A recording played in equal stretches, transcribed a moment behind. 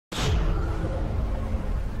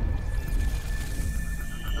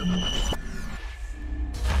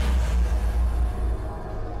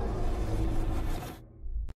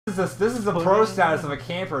This is the pro status of a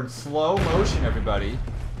camper in slow motion, everybody.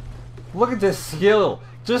 Look at this skill.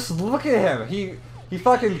 Just look at him. He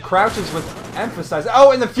fucking crouches with emphasis.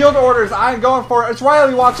 Oh, and the field orders. I'm going for it. It's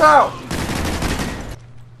Riley. Watch out.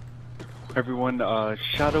 Everyone,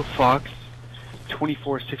 Shadow Fox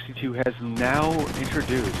 2462 has now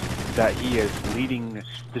introduced that he is leading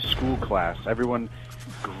the school class. Everyone,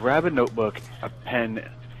 grab a notebook, a pen,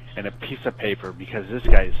 and a piece of paper because this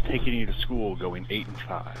guy is taking you to school going 8 and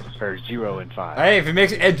 5 or 0 and 5. Hey, if it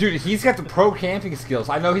makes it, dude, he's got the pro camping skills.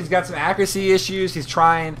 I know he's got some accuracy issues. He's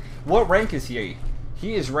trying. What rank is he?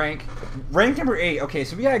 He is rank number 8. Okay,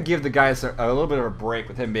 so we gotta give the guys a little bit of a break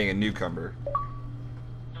with him being a newcomer.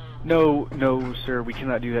 No, sir, we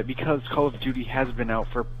cannot do that because Call of Duty has been out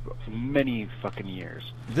for many fucking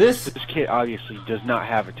years. This kid obviously does not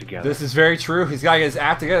have it together. This is very true. He's got to get his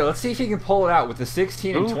act together. Let's see if he can pull it out with the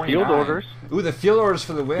 16 and 29. Field orders. Ooh, the field orders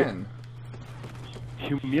for the win.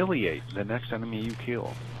 Humiliate the next enemy you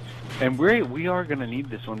kill. And we are going to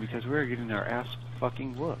need this one because we're getting our ass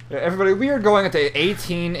fucking whooped. Everybody, we are going at the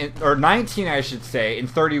 18, or 19, I should say, and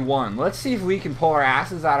 31. Let's see if we can pull our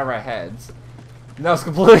asses out of our heads. That was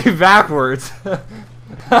completely backwards. Yeah,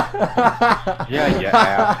 you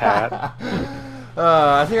asshat.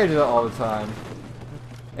 I think I do that all the time.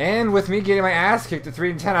 And with me getting my ass kicked at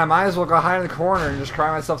 3 and 10, I might as well go hide in the corner and just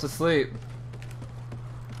cry myself to sleep.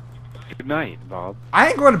 Good night, Bob. I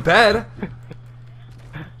ain't going to bed.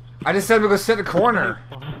 I just said I'm going to go sit in the corner.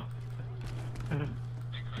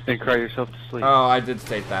 And cry yourself to sleep. Oh, I did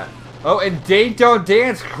state that. Oh, and Date Don't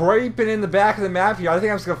Dance creeping in the back of the map here. I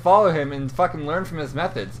think I'm just going to follow him and fucking learn from his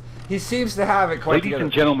methods. He seems to have it quite together. Ladies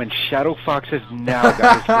and gentlemen, Shadow Fox has now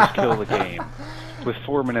got his first kill of the game. With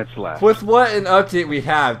 4 minutes left. With what an update we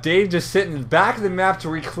have. Dave just sitting in the back of the map to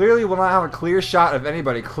where he clearly will not have a clear shot of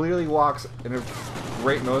anybody. Clearly walks in a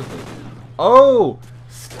great nosebleed. Oh!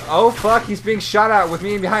 Oh fuck, he's being shot at with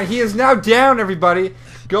me behind. He is now down, everybody.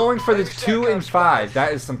 Going for the 2 and 5.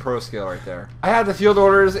 That is some pro skill right there. I had the field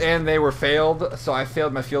orders and they were failed, so I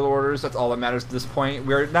failed my field orders. That's all that matters at this point.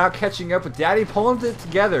 We're now catching up with Daddy pulling it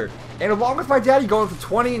together. And along with my daddy going to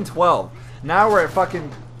 20 and 12. Now we're at fucking,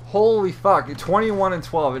 holy fuck, 21 and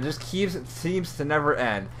 12. It just seems to never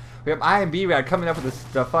end. We have I and B-Rad coming up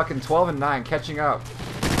with the fucking 12 and 9, catching up.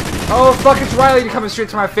 Oh fuck, it's Riley coming straight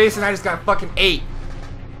to my face and I just got fucking 8.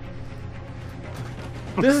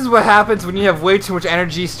 This is what happens when you have way too much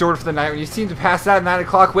energy stored for the night. When you seem to pass out at 9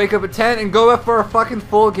 o'clock, wake up at 10, and go up for a fucking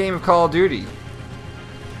full game of Call of Duty.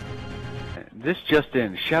 This just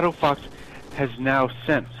in. Shadow Fox has now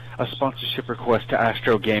sent a sponsorship request to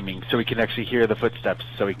Astro Gaming so we can actually hear the footsteps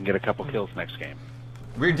so we can get a couple kills next game.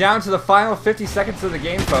 We're down to the final 50 seconds of the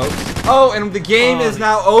game, folks. Oh, and the game is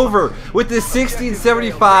now over with the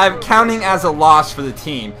 1675 counting as a loss for the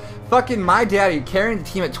team. Fucking my daddy carrying the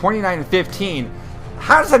team at 29 and 15.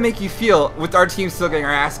 How does that make you feel with our team still getting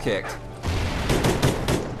our ass kicked?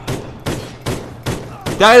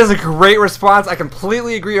 That is a great response. I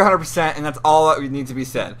completely agree 100%, and that's all that would need to be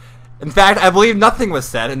said. In fact, I believe nothing was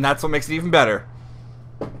said, and that's what makes it even better.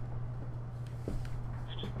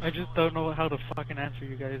 I just don't know how to fucking answer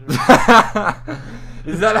you guys.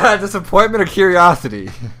 Is that a disappointment or curiosity?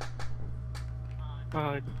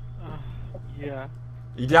 Yeah.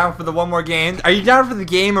 You down for the one more game? Are you down for the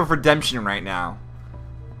game of redemption right now?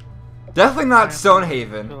 Definitely not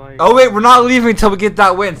Stonehaven. Oh wait, we're not leaving until we get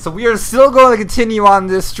that win. So we are still going to continue on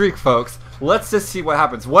this streak, folks. Let's just see what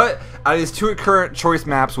happens. What out of these 2 current choice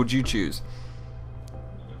maps would you choose?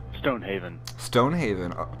 Stonehaven.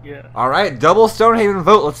 Stonehaven. Yeah. Alright, double Stonehaven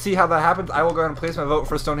vote. Let's see how that happens. I will go ahead and place my vote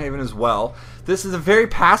for Stonehaven as well. This is a very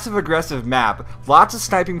passive-aggressive map. Lots of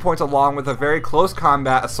sniping points along with a very close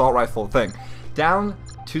combat assault rifle thing. Down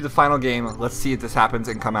to the final game. Let's see if this happens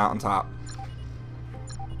and come out on top.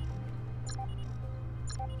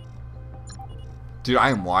 Dude,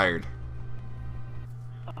 I am wired.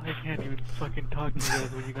 I can't even fucking talk to you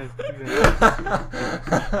guys when you guys do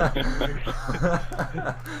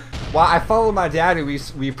that. While I follow my daddy,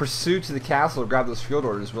 we pursue to the castle to grab those field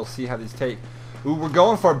orders. We'll see how these take. Ooh, we're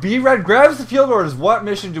going for it. B-Red grabs the field orders. What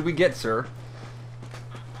mission do we get, sir?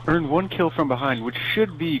 Earn 1 kill from behind, which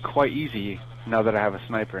should be quite easy now that I have a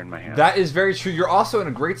sniper in my hand. That is very true. You're also in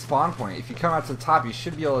a great spawn point. If you come out to the top, you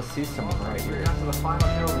should be able to see someone right here. Down to the final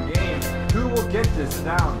kill of the game. Who will get this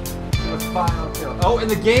down to the final kill? Oh, and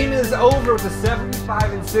the game is over with a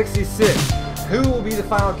 75 and 66. Who will be the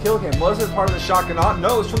final kill cam? Was it part of the shotgun?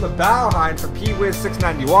 No, it's from the Bauhind from P-Wiz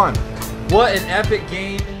 691. What an epic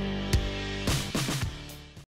game